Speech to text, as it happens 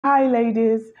Hi,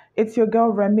 ladies. It's your girl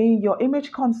Remy, your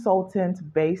image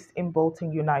consultant based in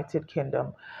Bolton, United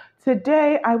Kingdom.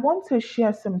 Today, I want to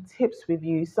share some tips with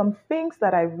you, some things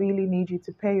that I really need you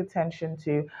to pay attention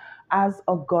to as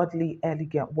a godly,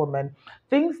 elegant woman.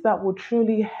 Things that will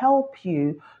truly help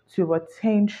you to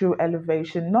attain true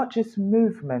elevation, not just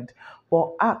movement,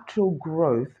 but actual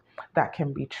growth that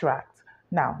can be tracked.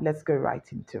 Now, let's go right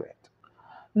into it.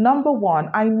 Number one,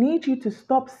 I need you to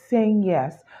stop saying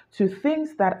yes to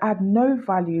things that add no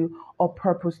value or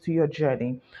purpose to your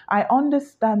journey. I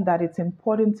understand that it's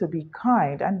important to be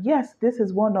kind. And yes, this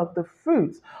is one of the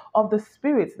fruits of the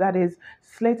Spirit that is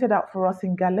slated out for us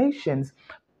in Galatians.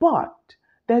 But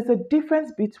there's a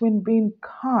difference between being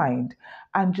kind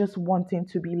and just wanting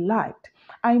to be liked.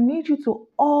 I need you to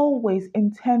always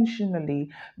intentionally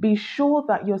be sure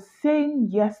that you're saying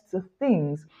yes to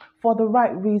things for the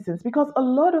right reasons, because a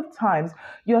lot of times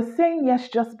you're saying yes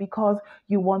just because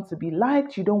you want to be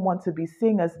liked, you don't want to be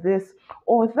seen as this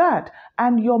or that,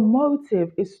 and your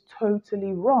motive is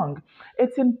totally wrong.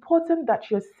 It's important that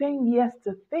you're saying yes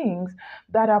to things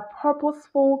that are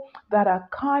purposeful, that are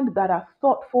kind, that are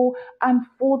thoughtful, and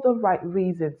for the right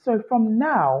reasons. So from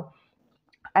now,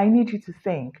 I need you to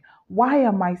think, why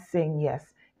am I saying yes?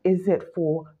 Is it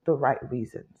for the right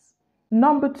reasons?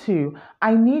 Number two,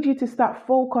 I need you to start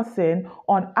focusing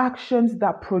on actions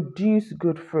that produce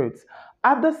good fruits.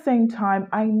 At the same time,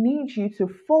 I need you to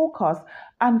focus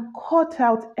and cut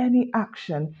out any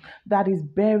action that is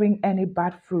bearing any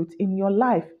bad fruit in your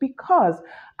life, because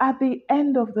at the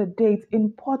end of the day, it's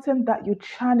important that you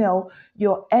channel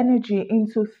your energy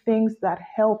into things that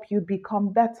help you become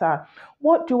better.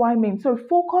 What do I mean? So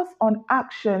focus on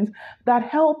actions that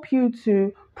help you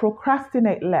to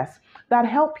procrastinate less, that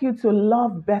help you to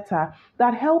love better,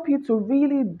 that help you to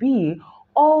really be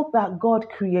all that God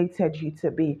created you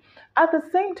to be. At the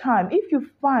same time, if you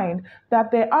find that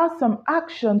there are some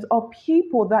actions or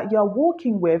people that you're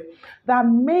working with that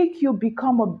make you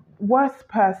become a worse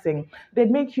person, they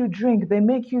make you drink, they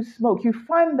make you smoke, you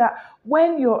find that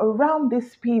when you're around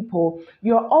these people,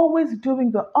 you're always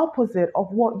doing the opposite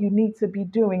of what you need to be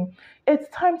doing. It's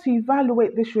time to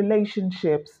evaluate these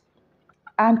relationships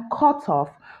and cut off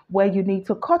where you need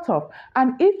to cut off.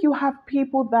 And if you have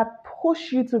people that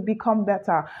push you to become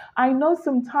better, I know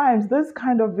sometimes those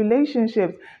kind of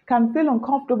relationships can feel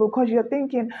uncomfortable because you're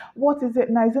thinking, what is it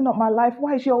now? Is it not my life?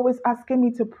 Why is she always asking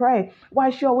me to pray? Why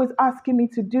is she always asking me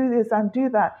to do this and do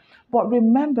that? But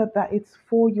remember that it's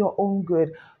for your own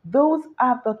good. Those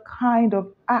are the kind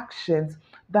of actions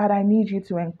that I need you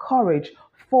to encourage,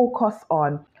 focus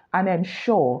on, and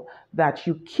ensure that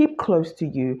you keep close to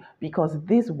you, because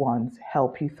these ones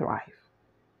help you thrive.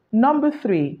 Number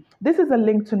three, this is a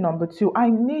link to number two. I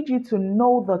need you to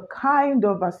know the kind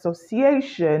of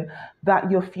association that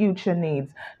your future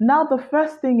needs. Now, the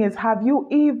first thing is, have you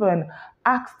even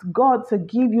asked God to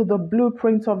give you the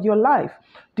blueprint of your life?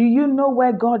 Do you know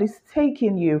where God is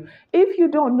taking you? If you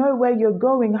don't know where you're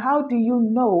going, how do you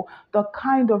know the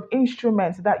kind of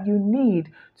instruments that you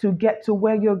need to get to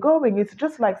where you're going? It's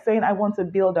just like saying, I want to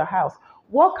build a house.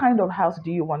 What kind of house do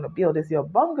you want to build? Is it a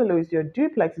bungalow? Is it a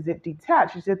duplex? Is it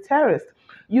detached? Is it terraced?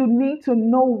 You need to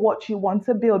know what you want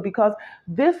to build, because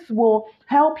this will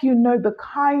help you know the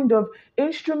kind of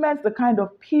instruments, the kind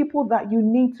of people that you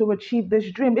need to achieve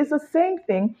this dream. It's the same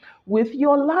thing with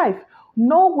your life.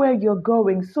 Know where you're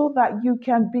going so that you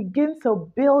can begin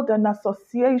to build an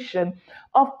association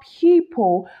of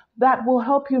people that will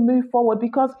help you move forward.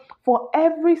 Because for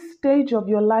every stage of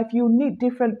your life, you need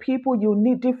different people, you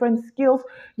need different skills,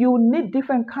 you need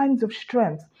different kinds of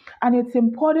strengths. And it's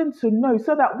important to know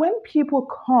so that when people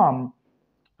come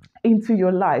into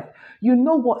your life, you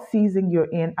know what season you're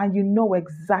in and you know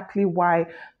exactly why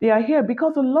they are here.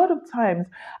 Because a lot of times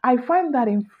I find that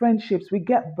in friendships we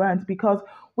get burnt because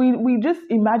we just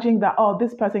imagine that, oh,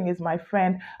 this person is my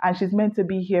friend and she's meant to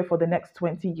be here for the next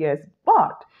 20 years.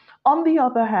 But on the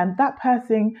other hand, that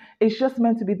person is just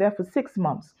meant to be there for 6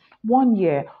 months, 1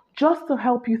 year, just to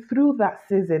help you through that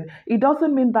season. It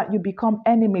doesn't mean that you become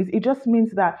enemies. It just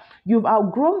means that you've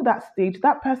outgrown that stage.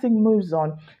 That person moves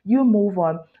on, you move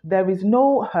on. There is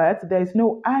no hurt, there is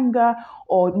no anger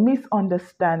or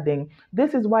misunderstanding.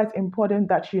 This is why it's important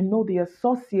that you know the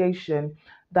association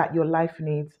that your life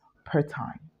needs per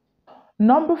time.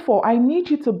 Number four, I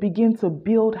need you to begin to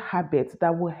build habits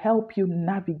that will help you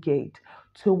navigate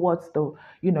towards the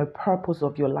purpose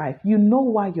of your life. You know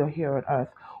why you're here on earth.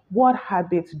 What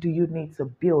habits do you need to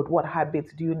build? What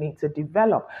habits do you need to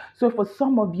develop? So for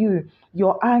some of you,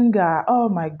 your anger, oh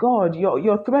my God,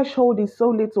 your threshold is so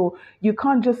little, you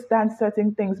can't just stand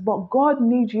certain things. But God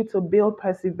needs you to build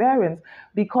perseverance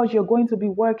because you're going to be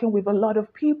working with a lot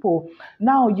of people.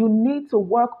 Now you need to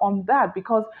work on that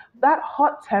because that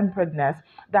hot temperedness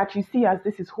that you see as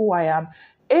this is who I am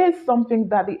is something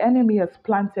that the enemy has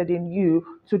planted in you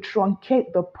to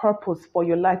truncate the purpose for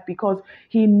your life because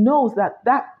he knows that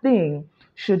that thing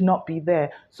should not be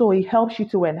there. So he helps you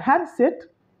to enhance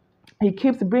it. He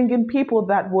keeps bringing people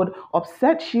that would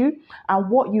upset you. And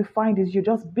what you find is you're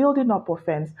just building up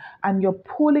offense and you're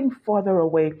pulling further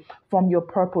away from your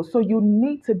purpose. So you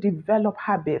need to develop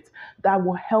habits that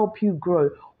will help you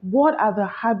grow. What are the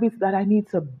habits that I need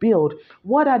to build?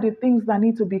 What are the things that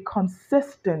need to be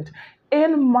consistent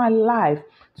in my life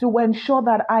to ensure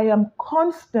that I am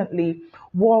constantly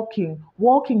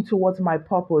walking towards my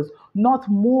purpose, not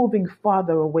moving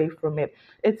farther away from it?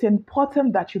 It's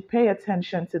important that you pay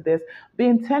attention to this. Be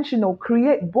intentional,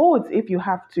 create boards if you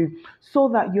have to, so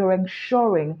that you're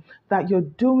ensuring that you're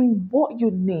doing what you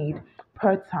need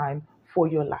per time for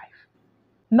your life.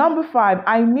 Number five,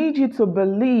 I need you to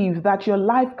believe that your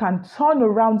life can turn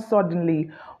around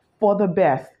suddenly for the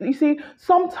best. You see,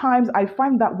 sometimes I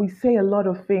find that we say a lot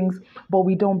of things, but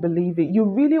we don't believe it. You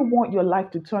really want your life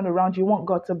to turn around. You want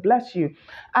God to bless you.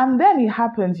 And then it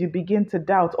happens, you begin to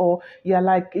doubt, or you're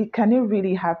like, can it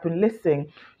really happen?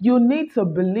 Listen, you need to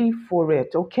believe for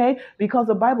it, okay? Because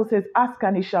the Bible says, ask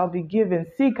and it shall be given,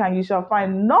 seek and you shall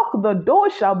find, knock, the door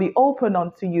shall be open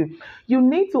unto you. You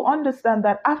need to understand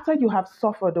that after you have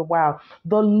suffered a while,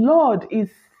 the Lord is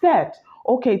set,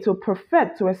 okay, to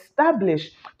perfect, to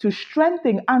establish, to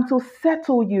strengthen, and to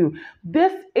settle you.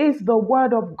 This is the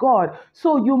word of God.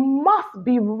 So you must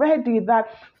be ready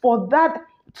that for that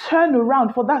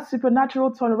turnaround, for that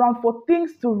supernatural turnaround, for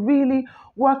things to really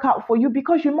work out for you,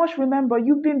 because you must remember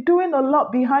you've been doing a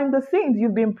lot behind the scenes.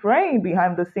 You've been praying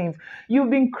behind the scenes. You've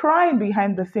been crying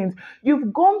behind the scenes.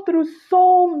 You've gone through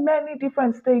so many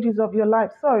different stages of your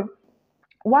life. So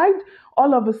why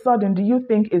all of a sudden do you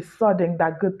think it's sudden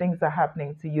that good things are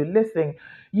happening to you? Listen,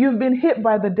 you've been hit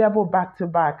by the devil back to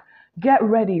back. Get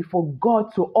ready for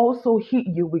God to also hit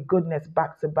you with goodness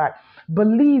back to back.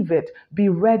 Believe it, be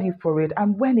ready for it,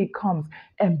 and when it comes,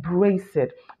 embrace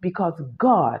it because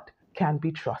God can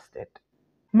be trusted.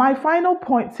 My final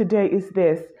point today is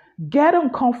this: get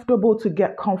uncomfortable to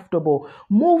get comfortable.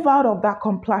 Move out of that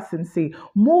complacency.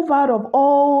 Move out of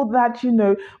all that,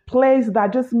 place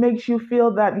that just makes you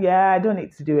feel that, yeah, I don't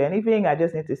need to do anything. I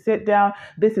just need to sit down.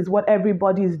 This is what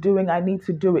everybody is doing. I need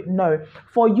to do it. No.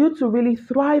 For you to really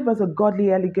thrive as a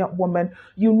godly, elegant woman,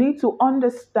 you need to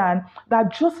understand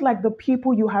that just like the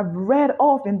people you have read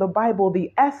of in the Bible,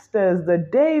 the Esthers, the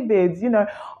Davids,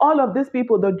 all of these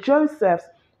people, the Josephs,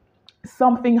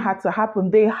 something had to happen.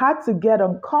 They had to get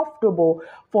uncomfortable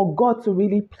for God to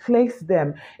really place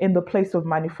them in the place of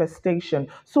manifestation.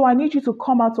 So I need you to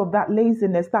come out of that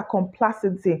laziness, that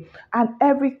complacency, and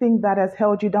everything that has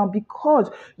held you down, because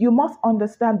you must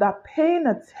understand that paying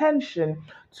attention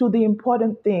to the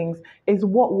important things is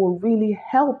what will really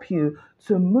help you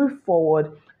to move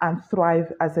forward and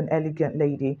thrive as an elegant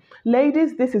lady.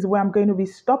 Ladies, this is where I'm going to be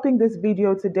stopping this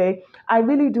video today. I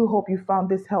really do hope you found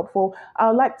this helpful.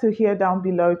 I'd like to hear down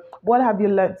below, what have you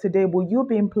learned today? Will you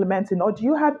be implementing, or do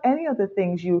you have any other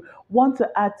things you want to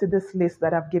add to this list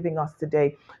that I've given us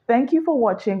today? Thank you for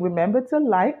watching. Remember to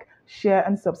like, share,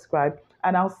 and subscribe,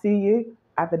 and I'll see you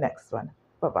at the next one.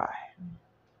 Bye-bye.